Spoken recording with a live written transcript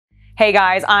Hey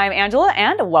guys, I'm Angela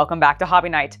and welcome back to Hobby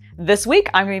Night. This week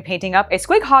I'm going to be painting up a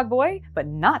Squighog boy, but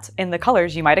not in the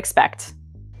colors you might expect.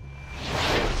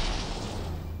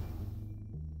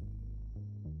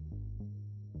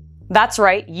 That's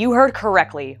right, you heard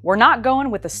correctly. We're not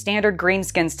going with the standard green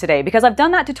skins today because I've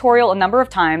done that tutorial a number of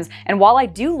times, and while I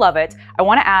do love it, I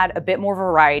want to add a bit more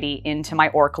variety into my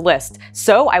orc list.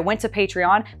 So I went to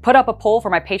Patreon, put up a poll for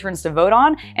my patrons to vote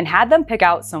on, and had them pick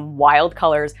out some wild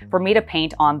colors for me to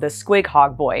paint on the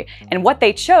Squighog boy. And what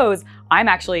they chose, I'm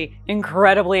actually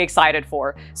incredibly excited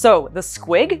for. So the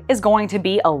squig is going to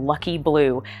be a lucky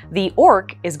blue, the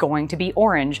orc is going to be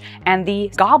orange, and the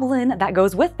goblin that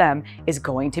goes with them is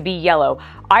going to be yellow.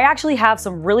 I actually have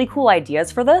some really cool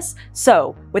ideas for this,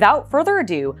 so without further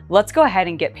ado, let's go ahead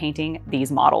and get painting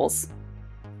these models.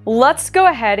 Let's go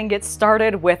ahead and get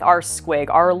started with our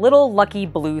squig, our little lucky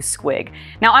blue squig.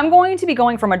 Now I'm going to be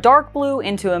going from a dark blue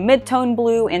into a mid-tone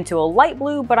blue into a light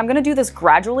blue, but I'm going to do this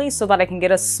gradually so that I can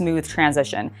get a smooth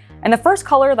transition. And the first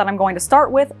color that I'm going to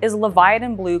start with is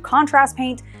Leviadon blue contrast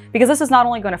paint, because this is not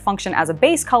only going to function as a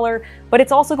base color, but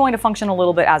it's also going to function a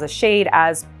little bit as a shade,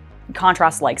 as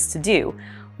contrast likes to do.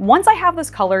 Once I have this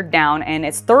color down and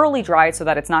it's thoroughly dried so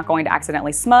that it's not going to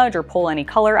accidentally smudge or pull any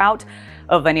color out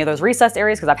of any of those recessed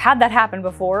areas, because I've had that happen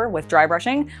before with dry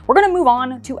brushing, we're going to move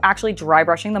on to actually dry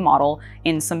brushing the model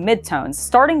in some midtones,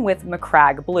 starting with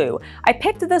Macragge blue. I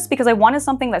picked this because I wanted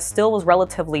something that still was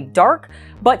relatively dark,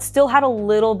 but still had a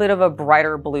little bit of a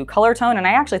brighter blue color tone, and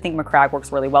I actually think Macragge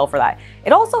works really well for that.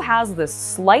 It also has this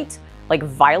slight, like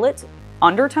violet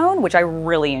undertone, which I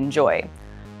really enjoy.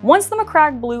 Once the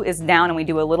Macragge blue is down and we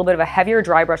do a little bit of a heavier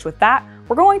dry brush with that,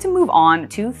 we're going to move on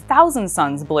to Thousand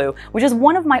Suns blue, which is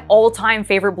one of my all-time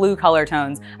favorite blue color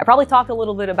tones. I probably talked a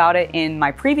little bit about it in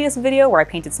my previous video where I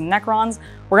painted some Necrons.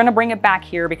 We're gonna bring it back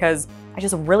here because I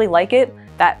just really like it.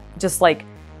 That just like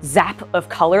zap of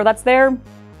color that's there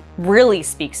really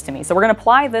speaks to me. So we're gonna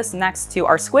apply this next to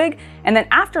our squig, and then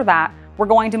after that, we're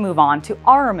going to move on to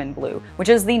Ahriman blue, which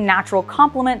is the natural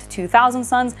complement to Thousand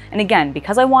Suns. And again,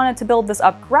 because I wanted to build this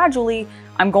up gradually,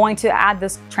 I'm going to add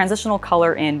this transitional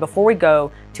color in before we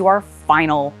go to our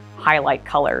final highlight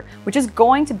color, which is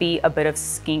going to be a bit of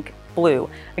Skink Blue.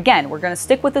 Again, we're going to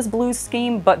stick with this blue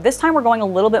scheme, but this time we're going a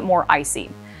little bit more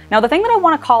icy. Now, the thing that I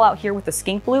want to call out here with the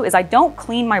Skink Blue is I don't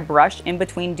clean my brush in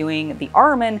between doing the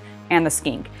Ahriman and the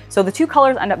skink. So the two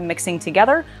colors end up mixing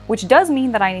together, which does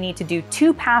mean that I need to do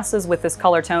two passes with this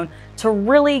color tone to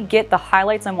really get the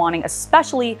highlights I'm wanting,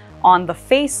 especially on the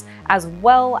face, as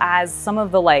well as some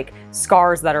of the like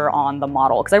scars that are on the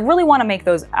model, because I really want to make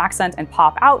those accent and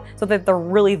pop out so that they're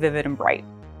really vivid and bright.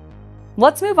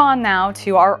 Let's move on now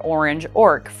to our orange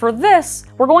orc. For this,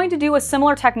 we're going to do a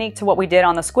similar technique to what we did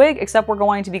on the squig, except we're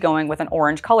going to be going with an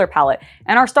orange color palette.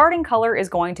 And our starting color is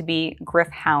going to be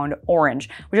Gryph-hound orange,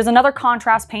 which is another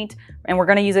contrast paint, and we're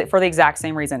going to use it for the exact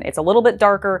same reason. It's a little bit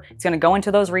darker, it's going to go into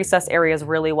those recessed areas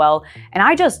really well, and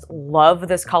I just love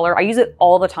this color. I use it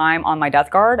all the time on my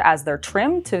Death Guard as their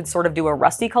trim to sort of do a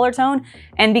rusty color tone,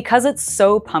 and because it's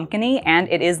so pumpkin-y and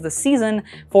it is the season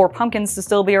for pumpkins to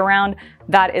still be around,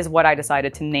 that is what I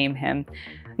decided to name him.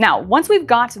 Now, once we've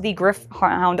got the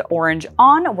Gryph-hound orange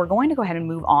on, we're going to go ahead and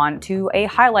move on to a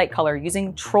highlight color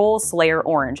using Trollslayer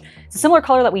orange. It's a similar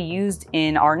color that we used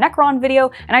in our Necron video,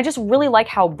 and I just really like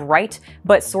how bright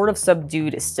but sort of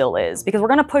subdued it still is, because we're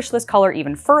going to push this color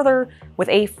even further with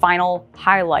a final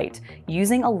highlight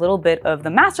using a little bit of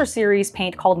the Master Series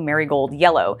paint called Marigold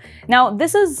Yellow. Now,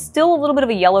 this is still a little bit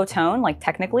of a yellow tone, like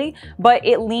technically, but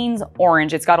it leans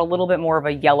orange. It's got a little bit more of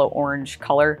a yellow-orange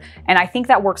color, and I think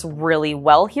that works really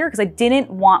well here because I didn't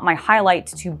want my highlight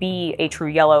to be a true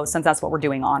yellow, since that's what we're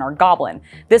doing on our goblin.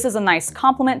 This is a nice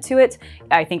complement to it.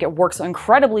 I think it works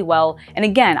incredibly well. And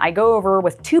again, I go over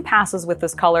with two passes with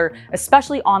this color,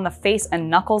 especially on the face and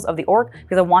knuckles of the orc,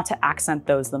 because I want to accent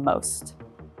those the most.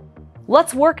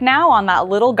 Let's work now on that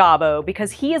little gobbo,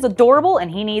 because he is adorable and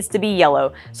he needs to be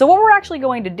yellow. So what we're actually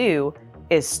going to do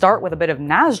is start with a bit of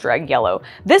Nazdreg yellow.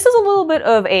 This is a little bit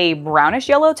of a brownish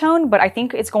yellow tone, but I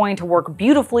think it's going to work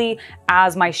beautifully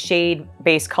as my shade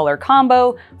base color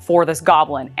combo for this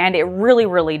goblin, and it really,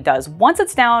 really does. Once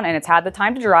it's down and it's had the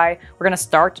time to dry, we're gonna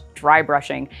start dry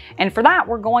brushing. And for that,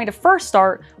 we're going to first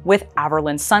start with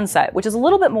Averland Sunset, which is a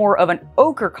little bit more of an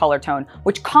ochre color tone,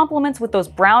 which complements with those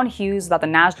brown hues that the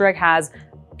Nazdreg has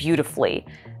beautifully.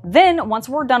 Then, once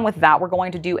we're done with that, we're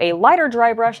going to do a lighter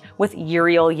dry brush with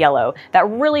Yriel Yellow, that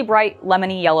really bright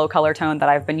lemony yellow color tone that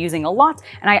I've been using a lot,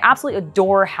 and I absolutely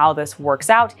adore how this works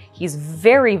out. He's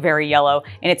very, very yellow,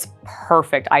 and it's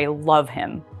perfect. I love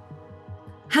him.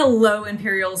 Hello,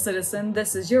 Imperial Citizen.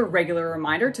 This is your regular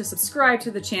reminder to subscribe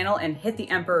to the channel and hit the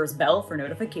Emperor's bell for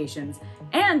notifications.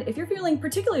 And if you're feeling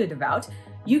particularly devout,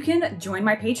 you can join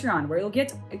my Patreon where you'll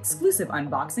get exclusive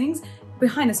unboxings,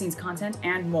 behind the scenes content,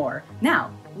 and more.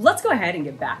 Now, let's go ahead and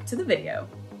get back to the video.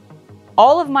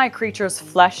 All of my creatures'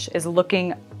 flesh is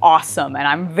looking awesome, and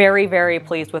I'm very, very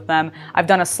pleased with them. I've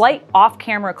done a slight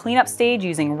off-camera cleanup stage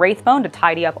using Wraithbone to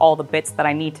tidy up all the bits that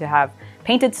I need to have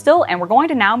painted still, and we're going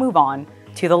to now move on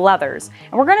to the leathers.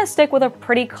 And we're gonna stick with a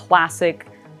pretty classic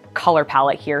color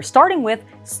palette here, starting with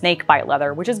Snakebite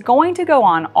leather, which is going to go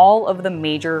on all of the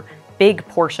major big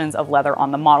portions of leather on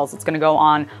the models. It's gonna go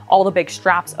on all the big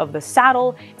straps of the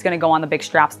saddle, it's gonna go on the big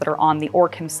straps that are on the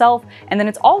orc himself, and then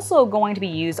it's also going to be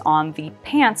used on the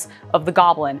pants of the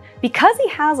goblin. Because he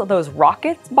has those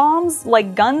rocket bombs,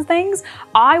 like gun things,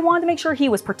 I wanted to make sure he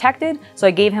was protected, so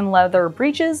I gave him leather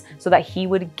breeches so that he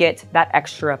would get that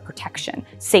extra protection.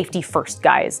 Safety first,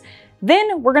 guys.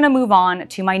 Then we're gonna move on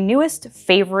to my newest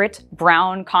favorite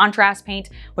brown contrast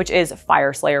paint, which is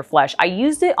Fyreslayer Flesh. I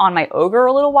used it on my ogre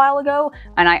a little while ago,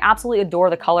 and I absolutely adore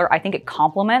the color. I think it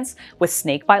complements with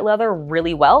Snakebite leather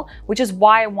really well, which is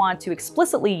why I want to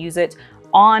explicitly use it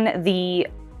on the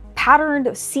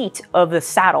patterned seat of the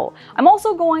saddle. I'm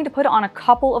also going to put it on a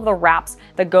couple of the wraps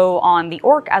that go on the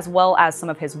orc as well as some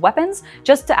of his weapons,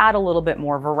 just to add a little bit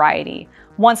more variety.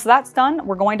 Once that's done,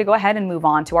 we're going to go ahead and move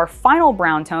on to our final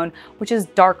brown tone, which is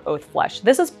Darkoath Flesh.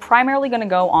 This is primarily going to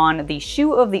go on the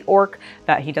shoe of the orc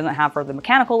that he doesn't have for the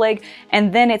mechanical leg,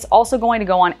 and then it's also going to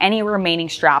go on any remaining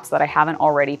straps that I haven't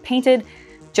already painted,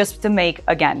 just to make,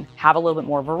 again, have a little bit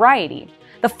more variety.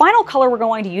 The final color we're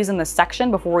going to use in this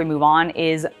section before we move on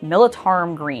is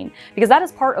Militarum Green, because that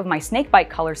is part of my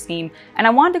Snakebite color scheme, and I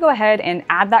wanted to go ahead and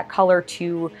add that color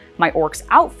to my orc's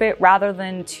outfit rather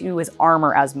than to his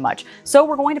armor as much. So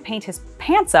we're going to paint his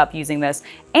pants up using this,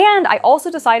 and I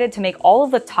also decided to make all of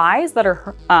the ties that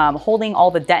are holding all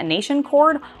the detonation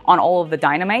cord on all of the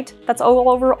dynamite that's all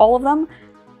over all of them,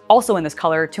 also in this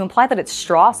color, to imply that it's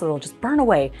straw, so they'll just burn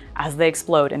away as they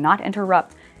explode and not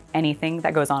interrupt anything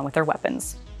that goes on with their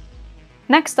weapons.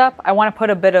 Next up, I want to put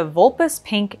a bit of Volupus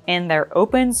pink in their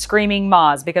open screaming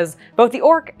maws, because both the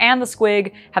orc and the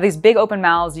squig have these big open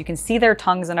mouths. You can see their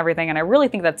tongues and everything, and I really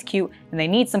think that's cute, and they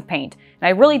need some paint. And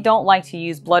I really don't like to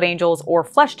use blood angels or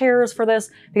flesh terrors for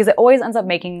this, because it always ends up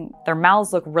making their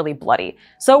mouths look really bloody.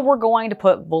 So we're going to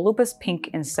put Volupus pink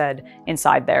instead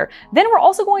inside there. Then we're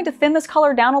also going to thin this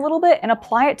color down a little bit and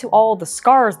apply it to all the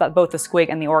scars that both the squig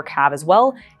and the orc have as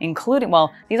well, including,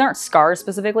 well, these aren't scars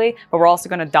specifically, but we're also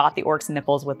going to dot the orc's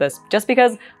nipples with this, just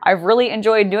because I've really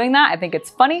enjoyed doing that. I think it's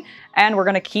funny, and we're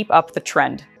going to keep up the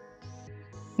trend.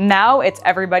 Now it's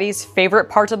everybody's favorite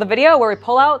part of the video, where we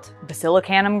pull out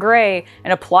Baslicanum Gray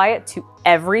and apply it to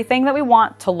everything that we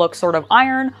want to look sort of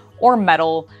iron or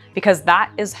metal, because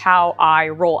that is how I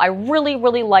roll. I really,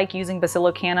 really like using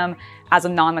Baslicanum as a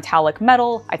non-metallic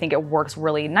metal. I think it works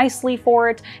really nicely for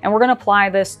it. And we're gonna apply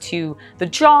this to the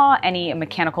jaw, any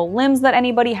mechanical limbs that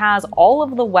anybody has, all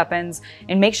of the weapons,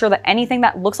 and make sure that anything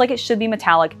that looks like it should be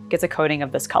metallic gets a coating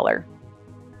of this color.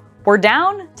 We're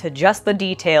down to just the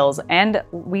details, and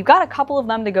we've got a couple of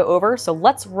them to go over, so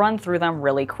let's run through them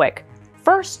really quick.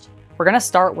 First, we're gonna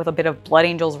start with a bit of Blood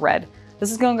Angel's Red.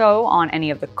 This is gonna go on any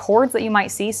of the cords that you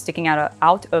might see sticking out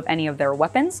of any of their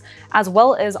weapons, as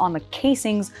well as on the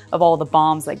casings of all the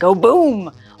bombs that go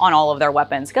boom on all of their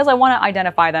weapons, because I wanna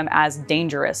identify them as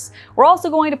dangerous. We're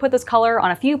also going to put this color on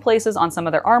a few places on some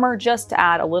of their armor, just to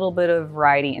add a little bit of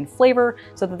variety and flavor,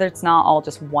 so that it's not all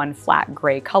just one flat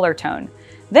gray color tone.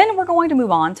 Then we're going to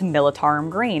move on to Militarum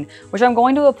Green, which I'm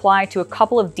going to apply to a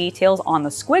couple of details on the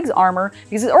squig's armor,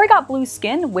 because he's already got blue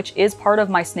skin, which is part of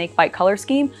my Snakebite color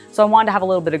scheme, so I wanted to have a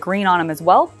little bit of green on him as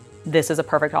well. This is a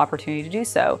perfect opportunity to do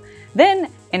so. Then,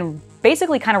 in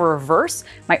basically kind of reverse,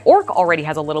 my orc already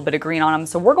has a little bit of green on him,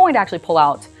 so we're going to actually pull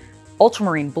out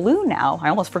Ultramarine Blue now. I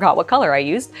almost forgot what color I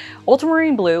used.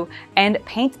 Ultramarine Blue, and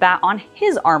paint that on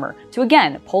his armor to,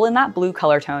 again, pull in that blue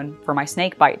color tone for my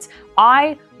Snakebites.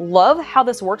 I love how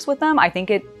this works with them. I think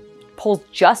it pulls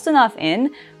just enough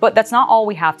in, but that's not all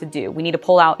we have to do. We need to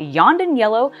pull out Iyanden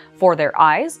yellow for their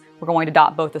eyes. We're going to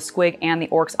dot both the squig and the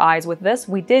orc's eyes with this.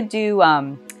 We did do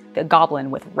the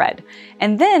goblin with red.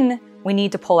 And then we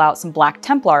need to pull out some black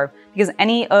Templar, because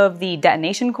any of the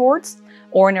detonation cords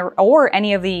or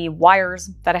any of the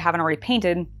wires that I haven't already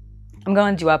painted, I'm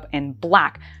going to do up in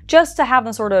black, just to have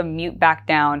them sort of mute back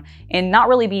down and not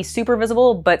really be super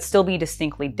visible, but still be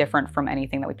distinctly different from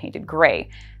anything that we painted gray.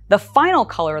 The final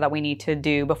color that we need to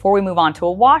do before we move on to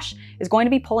a wash is going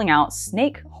to be pulling out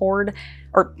Snake Horde,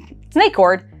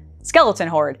 Skeleton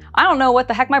Horde. I don't know what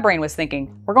the heck my brain was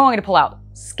thinking. We're going to pull out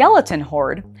skeleton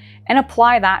horde and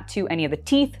apply that to any of the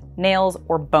teeth, nails,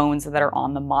 or bones that are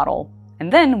on the model.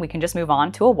 And then we can just move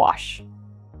on to a wash.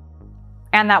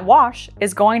 And that wash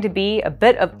is going to be a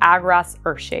bit of Agrax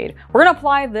Earthshade. We're gonna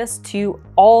apply this to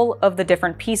all of the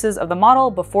different pieces of the model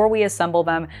before we assemble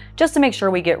them, just to make sure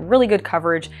we get really good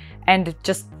coverage. And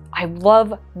just, I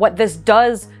love what this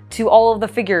does to all of the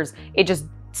figures. It just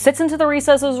sits into the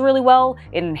recesses really well,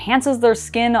 it enhances their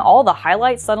skin, all the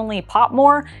highlights suddenly pop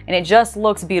more, and it just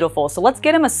looks beautiful. So let's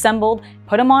get him assembled,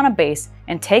 put him on a base,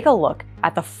 and take a look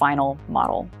at the final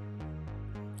model.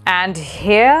 And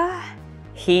here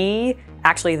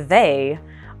they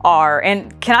are.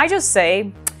 And can I just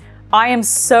say, I am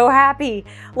so happy.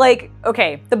 Like,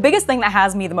 okay, the biggest thing that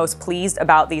has me the most pleased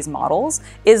about these models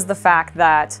is the fact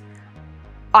that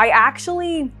I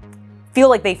actually feel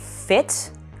like they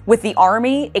fit with the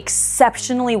army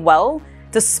exceptionally well,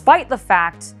 despite the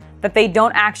fact that they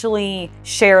don't actually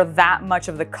share that much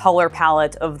of the color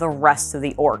palette of the rest of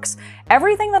the orcs.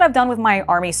 Everything that I've done with my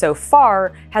army so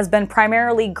far has been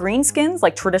primarily greenskins,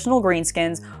 like traditional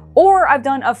greenskins, or I've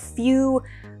done a few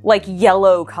like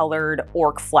yellow colored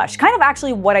orc flesh, kind of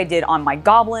actually what I did on my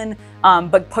goblin,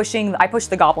 but I pushed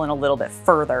the goblin a little bit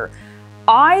further.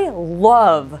 I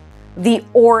love the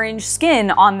orange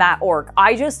skin on that orc.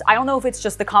 I don't know if it's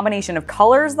just the combination of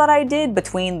colors that I did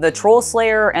between the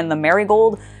Trollslayer and the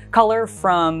Marigold color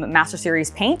from Master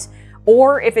Series Paint,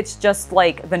 or if it's just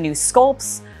like the new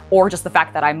sculpts, or just the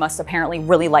fact that I must apparently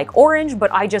really like orange, but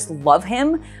I just love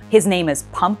him. His name is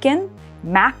Pumpkin,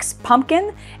 Max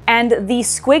Pumpkin, and the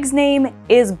squig's name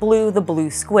is Blue the Blue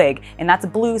Squig, and that's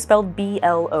blue spelled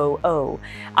B-L-O-O.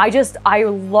 I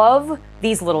love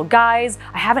these little guys.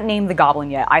 I haven't named the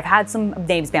goblin yet. I've had some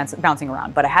names bouncing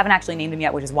around, but I haven't actually named him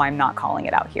yet, which is why I'm not calling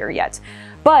it out here yet.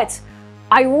 But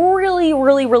I really,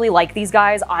 really, really like these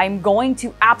guys. I'm going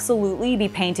to absolutely be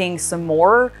painting some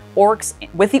more orcs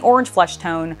with the orange flesh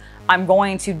tone. I'm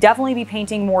going to definitely be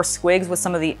painting more squigs with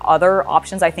some of the other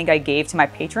options I think I gave to my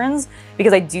patrons,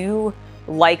 because I do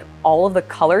like all of the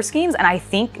color schemes. And I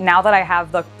think now that I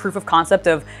have the proof of concept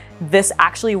of this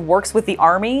actually works with the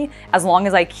army, as long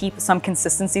as I keep some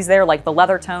consistencies there, like the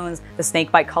leather tones, the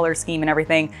snakebite color scheme and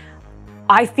everything,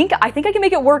 I think I can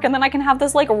make it work, and then I can have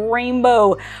this like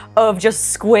rainbow of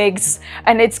just squigs,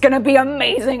 and it's gonna be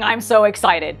amazing. I'm so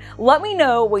excited. Let me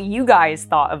know what you guys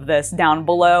thought of this down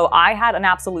below. I had an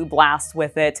absolute blast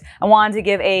with it. I wanted to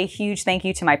give a huge thank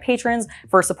you to my patrons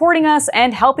for supporting us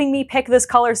and helping me pick this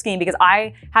color scheme, because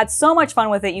I had so much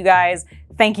fun with it, you guys.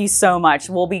 Thank you so much.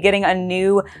 We'll be getting a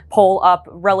new poll up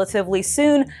relatively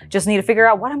soon. Just need to figure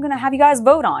out what I'm gonna have you guys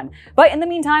vote on. But in the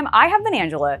meantime, I have been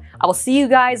Angela. I will see you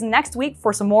guys next week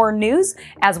for some more news,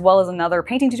 as well as another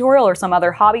painting tutorial or some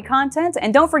other hobby content.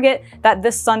 And don't forget that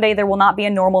this Sunday, there will not be a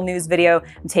normal news video.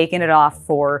 I'm taking it off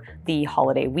for the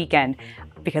holiday weekend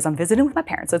because I'm visiting with my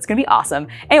parents, so it's gonna be awesome.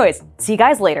 Anyways, see you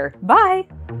guys later. Bye.